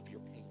because of your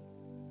pain.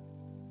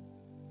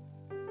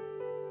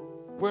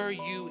 Where are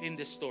you in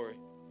this story?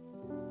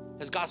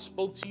 Has God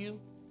spoke to you?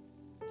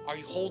 Are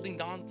you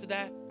holding on to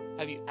that?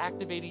 Have you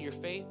activated your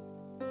faith?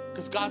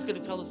 Because God's going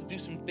to tell us to do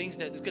some things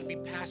that is going to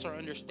be past our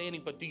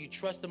understanding, but do you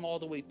trust him all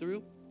the way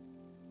through?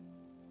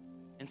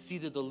 And see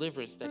the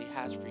deliverance that he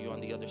has for you on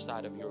the other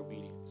side of your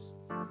obedience.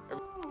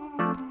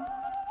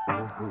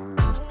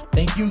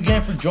 Thank you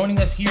again for joining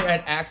us here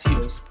at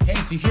Axios. Hey,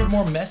 to hear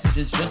more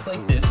messages just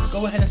like this,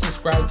 go ahead and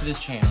subscribe to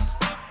this channel.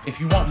 If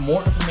you want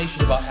more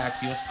information about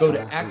Axios, go to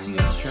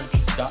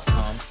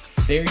axioschurch.com.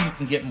 There you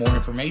can get more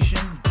information,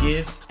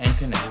 give, and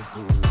connect.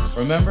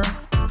 Remember,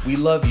 we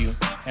love you,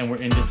 and we're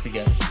in this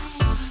together.